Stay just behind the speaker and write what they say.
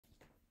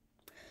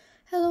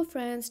Hello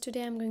friends,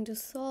 today I'm going to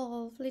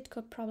solve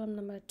LeetCode problem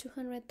number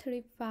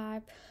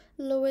 235,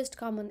 lowest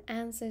common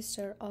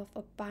ancestor of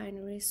a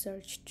binary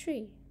search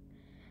tree.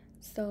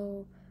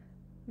 So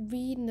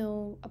we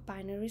know a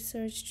binary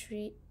search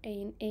tree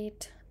in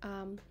it,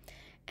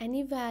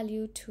 any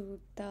value to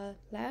the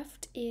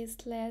left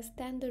is less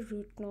than the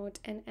root node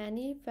and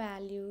any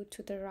value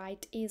to the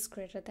right is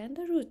greater than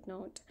the root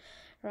node,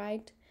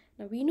 right?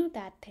 Now we know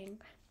that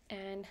thing.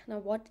 And now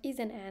what is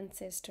an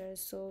ancestor?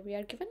 So we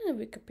are given a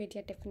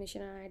Wikipedia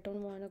definition and I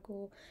don't want to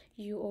go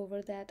you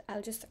over that.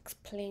 I'll just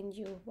explain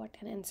you what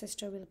an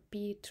ancestor will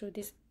be through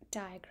this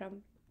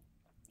diagram.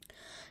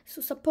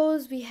 So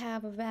suppose we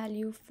have a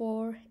value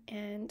 4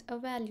 and a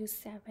value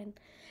 7.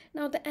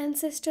 Now the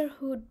ancestor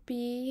would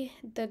be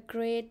the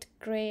great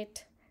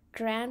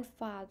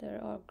grandfather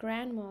or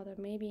grandmother,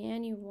 maybe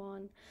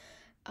anyone.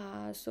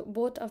 So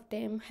both of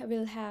them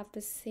will have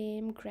the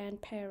same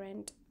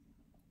grandparent.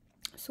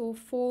 So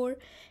 4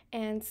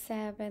 and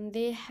 7,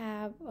 they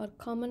have a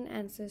common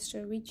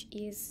ancestor which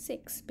is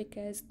 6,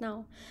 because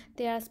now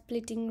they are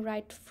splitting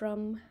right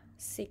from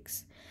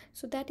 6.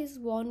 So that is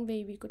one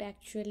way we could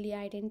actually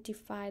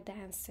identify the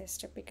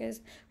ancestor,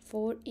 because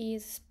 4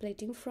 is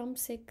splitting from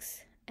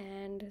 6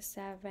 and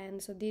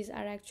 7. So these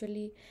are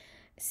actually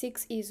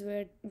 6 is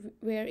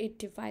where it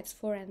divides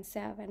 4 and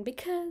 7,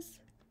 because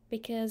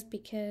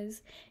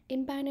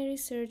in binary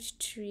search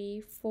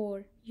tree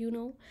 4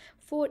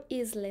 4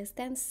 is less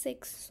than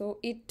 6, so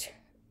it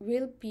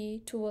will be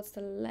towards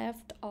the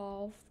left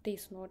of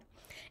this node,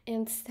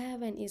 and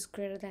 7 is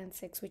greater than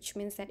 6, which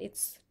means that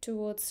it's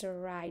towards the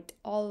right,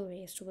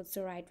 always towards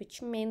the right,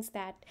 which means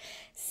that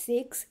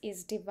 6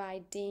 is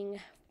dividing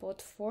both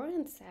 4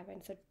 and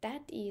 7. So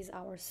that is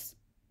our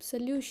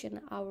solution,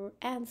 our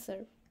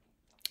answer.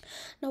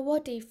 Now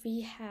what if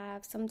we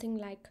have something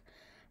like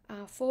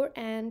 4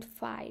 and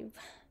 5?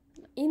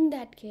 In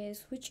that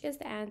case, which is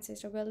the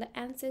ancestor? Well, the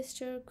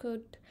ancestor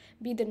could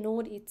be the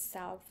node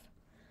itself.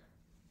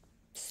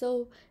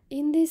 So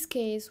in this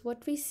case,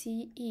 what we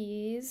see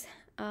is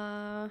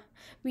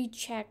we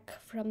check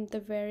from the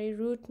very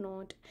root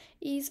node,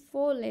 is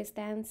 4 less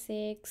than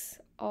 6,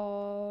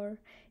 or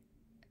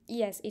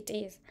yes, it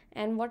is.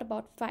 And what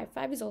about 5?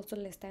 5 is also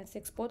less than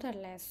 6, both are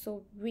less,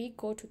 so we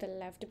go to the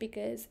left,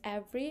 because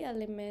every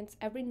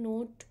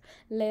node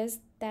less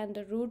than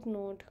the root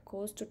node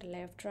goes to the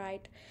left,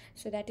 right?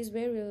 So that is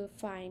where we'll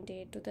find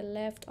it, to the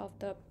left of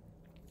the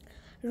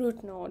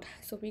root node.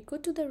 So we go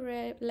to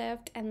the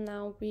left, and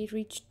now we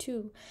reach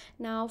 2.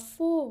 Now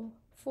 4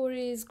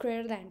 is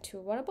greater than 2.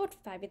 What about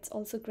 5? It's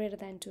also greater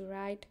than 2,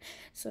 right?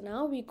 So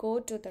now we go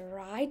to the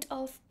right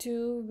of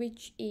 2,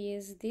 which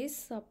is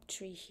this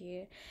subtree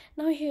here.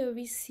 Now here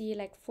we see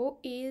like 4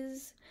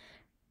 is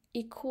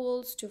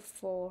equals to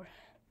 4,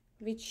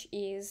 which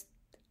is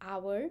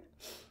our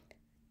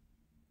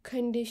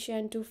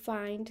condition to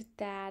find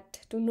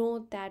that, to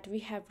know that we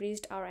have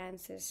reached our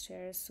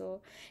ancestors.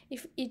 So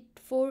if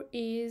 4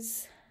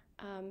 is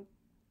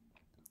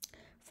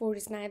 4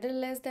 is neither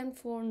less than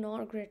 4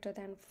 nor greater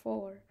than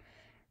 4,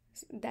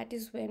 that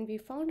is when we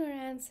found our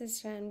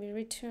ancestor and we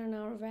return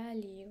our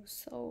value.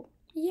 So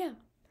yeah,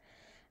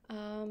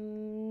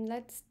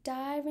 let's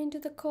dive into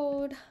the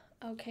code.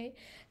 Okay,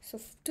 so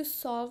to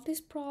solve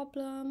this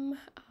problem,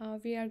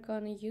 we are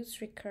gonna use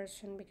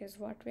recursion, because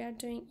what we are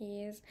doing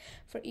is,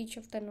 for each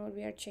of the node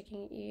we are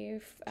checking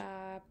if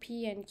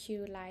P and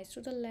Q lies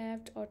to the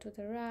left or to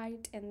the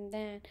right, and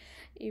then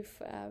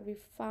if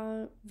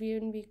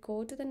when we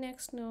go to the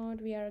next node,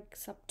 we are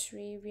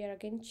subtree, we are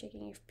again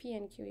checking if P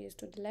and Q is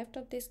to the left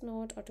of this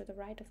node or to the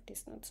right of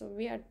this node. So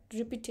we are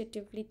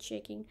repetitively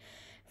checking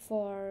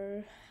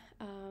for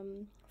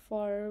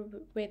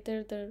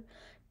whether the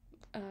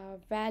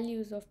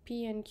values of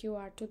P and Q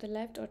are to the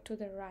left or to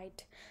the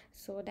right.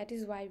 So that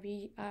is why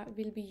we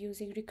will be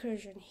using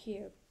recursion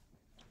here.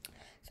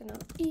 So now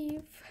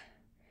if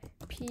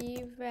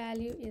P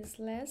value is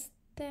less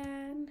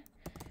than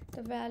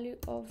the value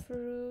of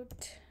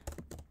root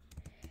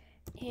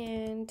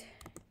and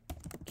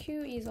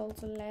Q is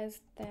also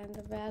less than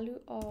the value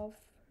of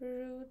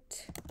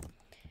root,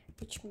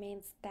 which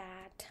means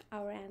that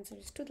our answer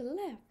is to the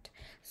left.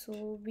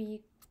 So we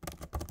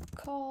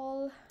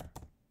call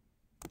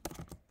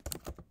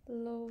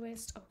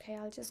lowest. Okay,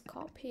 I'll just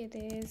copy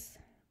this,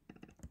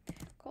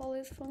 call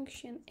this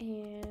function,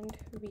 and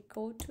we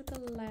go to the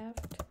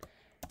left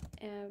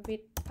and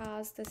we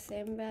pass the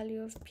same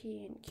value of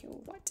P and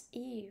Q. What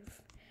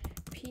if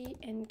P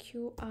and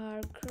Q are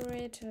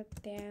greater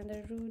than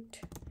the root?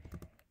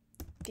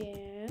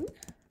 Then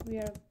we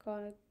are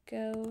gonna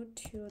go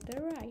to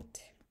the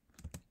right.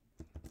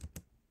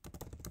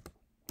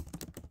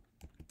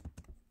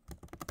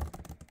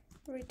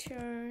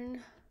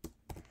 Return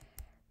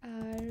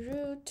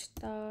root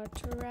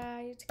dot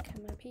right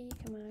comma P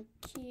comma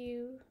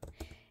Q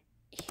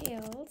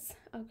else.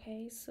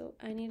 Okay, so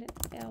I need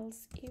an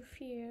else if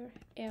here,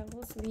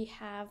 else we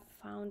have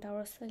found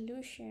our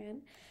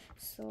solution,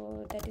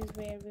 so that is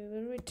where we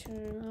will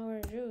return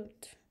our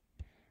root.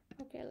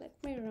 Okay, let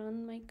me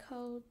run my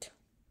code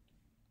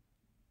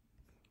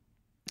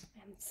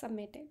and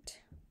submit it.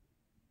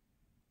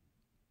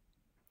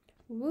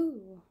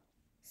 Woo.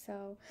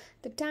 So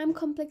the time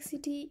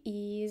complexity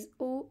is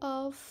O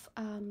of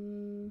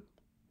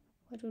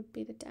what would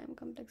be the time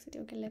complexity?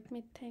 Okay, let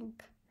me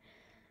think.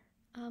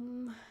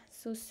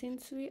 So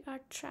since we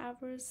are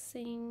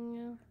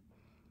traversing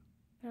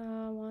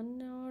one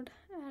node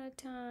at a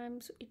time,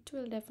 so it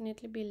will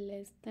definitely be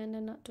less than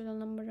the total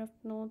number of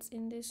nodes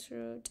in this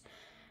route,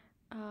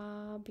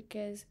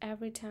 because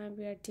every time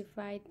we are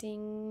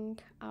dividing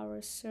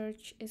our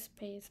search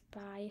space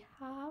by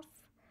half.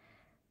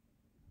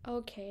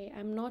 Okay,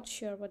 I'm not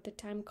sure what the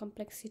time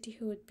complexity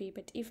would be,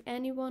 but if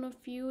any one of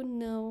you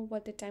know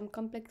what the time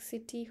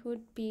complexity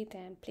would be,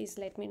 then please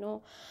let me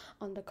know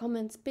on the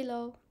comments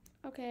below.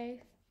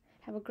 Okay,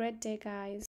 have a great day, guys.